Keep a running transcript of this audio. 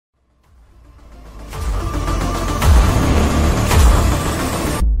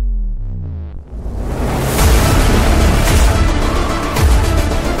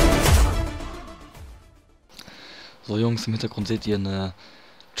Jungs, im Hintergrund seht ihr eine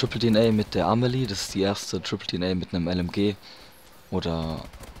Triple DNA mit der Ameli. Das ist die erste Triple DNA mit einem LMG. Oder,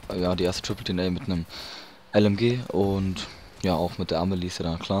 ja, die erste Triple DNA mit einem LMG. Und ja, auch mit der Ameli ist ja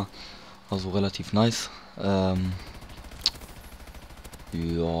dann klar. Also relativ nice. Ja,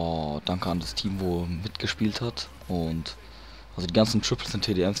 danke an das Team, wo mitgespielt hat. Und also die ganzen Triples und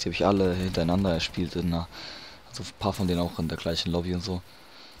TDMs, die habe ich alle hintereinander erspielt. Also ein paar von denen auch in der gleichen Lobby und so.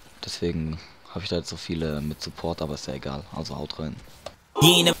 Deswegen habe ich da jetzt so viele mit Support, aber ist ja egal. Also haut rein.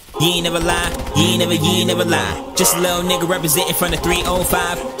 You ain't never lie, you ain't never lie. Just a little nigga representing from the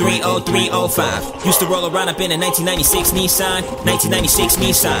 305, 30305. Used to roll around up in a 1996 Nissan, 1996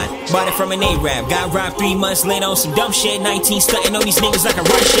 Nissan. Bought it from an A-Rap, got robbed 3 months later on some dumb shit. 19 stunting on these niggas like a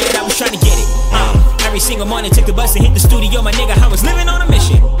run shit, I was trying to get it. Every single morning took the bus and hit the studio, my nigga, I was living on a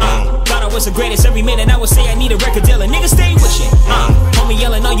mission. Thought I was the greatest every minute, I would say I need a record deal, a nigga stay wishing. Homie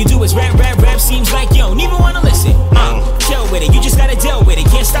yelling, all you do is rap, rap, rap, seems like you don't even wanna listen. Chill with it, you just gotta deal with it.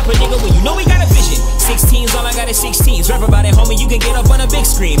 Can't stop a nigga when you know we got a vision. 16s, all I got is 16s. Rap about it, homie, you can get up on a big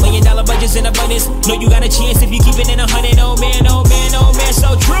screen. $1 million budgets in abundance. Know you got a chance if you keep it in 100. Oh man, oh man, oh man,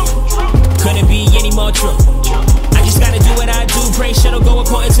 so true. Couldn't be any more true. I just gotta do what I do. Pray shit'll go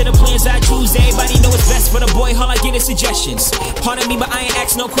according to the plans I choose. Everybody know what's best for the boy. All I get is suggestions. Pardon me, but I ain't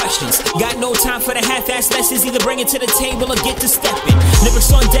ask no questions. Got no time for the half-ass lessons. Either bring it to the table or get to stepping.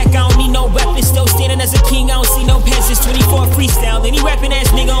 Lyrics on deck, I don't need no weapons. Still standing as a king, I don't see no peasants. 24 freestyle. Any rapping ass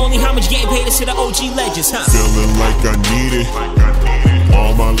nigga, only how much getting paid is to the OG legends, huh? Feeling like I need it.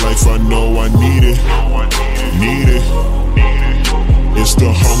 All my life I know I need it. Need it. It's the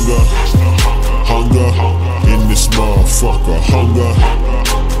hunger. Hunger in this motherfucker. Hunger.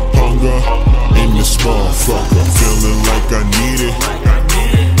 Hunger in this motherfucker. Feeling like I need it.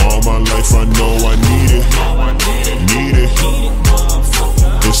 All my life I know I need it. Need it.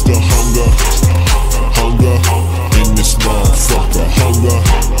 It's the hunger. Hunger in this motherfucker. Hunger.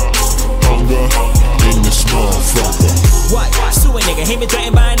 Hunger in this motherfucker. What? Sue a nigga, ain't been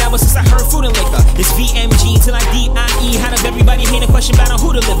threatened by an hour since I heard food and liquor. It's VMG till I DIE. How does everybody hear the question about on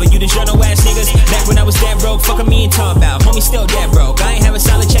who deliver? You the journal ass niggas. Back when I was that broke, fuckin' me and talk about. Homie still that broke. I ain't have a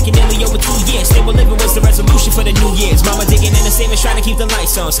solid check in nearly over 2 years. Stable living was the resolution for the new years. Mama digging in the savings, trying to keep the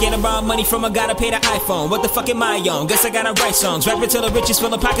lights on. Scared to borrow money from a gotta pay the iPhone. What the fuck am I on? Guess I gotta write songs. Rapping till the riches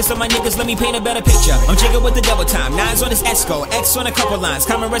fill the pockets of my niggas. Let me paint a better picture. I'm jigging with the double time. 9s on his Esco, X on a couple lines.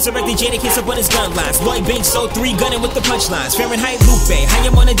 Common resurrected Jada kiss up on his gun lines. Lloyd Banks so 3 gunning with the punchlines. Fahrenheit Lupe, I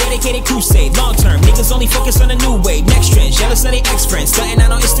am on a dedicated crusade. Long term, niggas only focus on the new wave. Next trend, jealous of they ex-friends. Starting out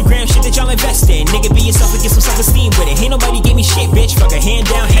on Instagram, shit that y'all invest in. Nigga, be yourself and get some self-esteem with it. Ain't nobody gave me shit, bitch. Fuck a hand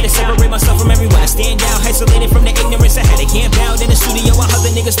down, had to separate myself from everyone. I stand out, isolated from the ignorance. I had to camp out in the studio while other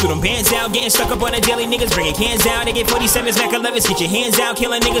niggas threw them bands out. Getting stuck up on a daily, niggas bringing cans out. They get 47s, Mac 11s, get your hands out.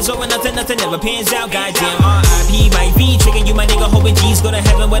 Killing niggas over nothing, nothing never pans out. Goddamn R.I.P. might be tricking you, my nigga. Hoping G's go to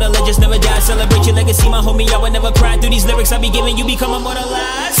heaven where the legends never die. Celebrate your legacy, my homie. I would never cry through these lyrics I be giving you. Become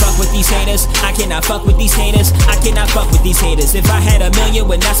immortalized. Fuck with these haters, I cannot fuck with these haters. I cannot fuck with these haters. If I had $1 million,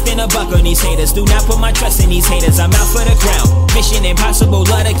 would not spend $1 on these haters. Do not put my trust in these haters. I'm out for the crown. Mission impossible,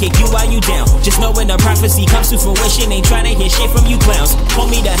 love to kick you while you down. Just know when the prophecy comes to fruition, ain't trying to hear shit from you clowns.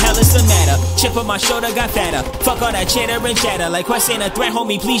 Homie, the hell is the matter? Chip on my shoulder got fatter. Fuck all that cheddar and chatter. Like quest ain't a threat,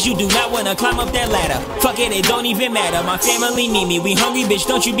 homie. Please, you do not wanna climb up that ladder. Fuck it, it don't even matter. My family need me. We hungry, bitch.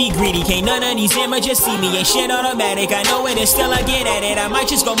 Don't you be greedy. Can't none of these amateurs see me. Ain't shit automatic. I know it, and still I get at it. I might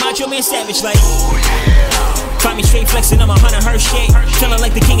just go macho man savage like. Find me straight flexing, I'm a hunter, her shit. Feeling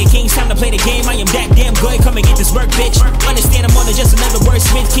like the king of kings, time to play the game. I am that damn good, come and get this work, bitch. Understand I'm more than just another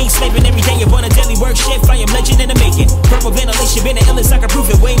wordsmith. King slaving every day, you're on a daily work shift. I am legend in the making. Purple ventilation, been the illest, I can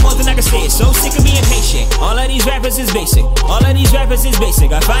prove it way more than I can say it. So sick of being patient. All of these rappers is basic. All of these rappers is basic.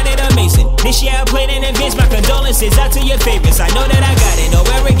 I find it amazing. This year I played in advance, my condolences out to your favorites. I know that I got it, no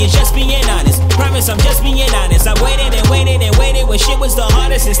arrogance, just being honest. Promise I'm just being honest. I waited and waited and waited when shit was the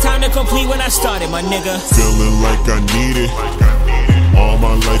hardest. It's time to complete when I started, my nigga. Feeling like I need it. All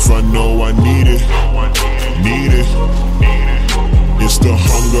my life I know I need it. Need it. It's the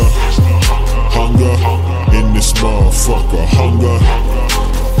hunger. Hunger in this motherfucker. Hunger.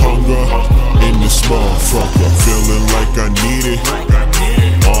 Hunger in this motherfucker. Feeling like I need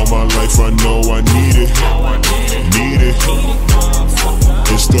it. All my life I know I need it. Need it.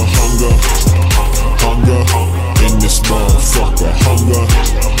 It's the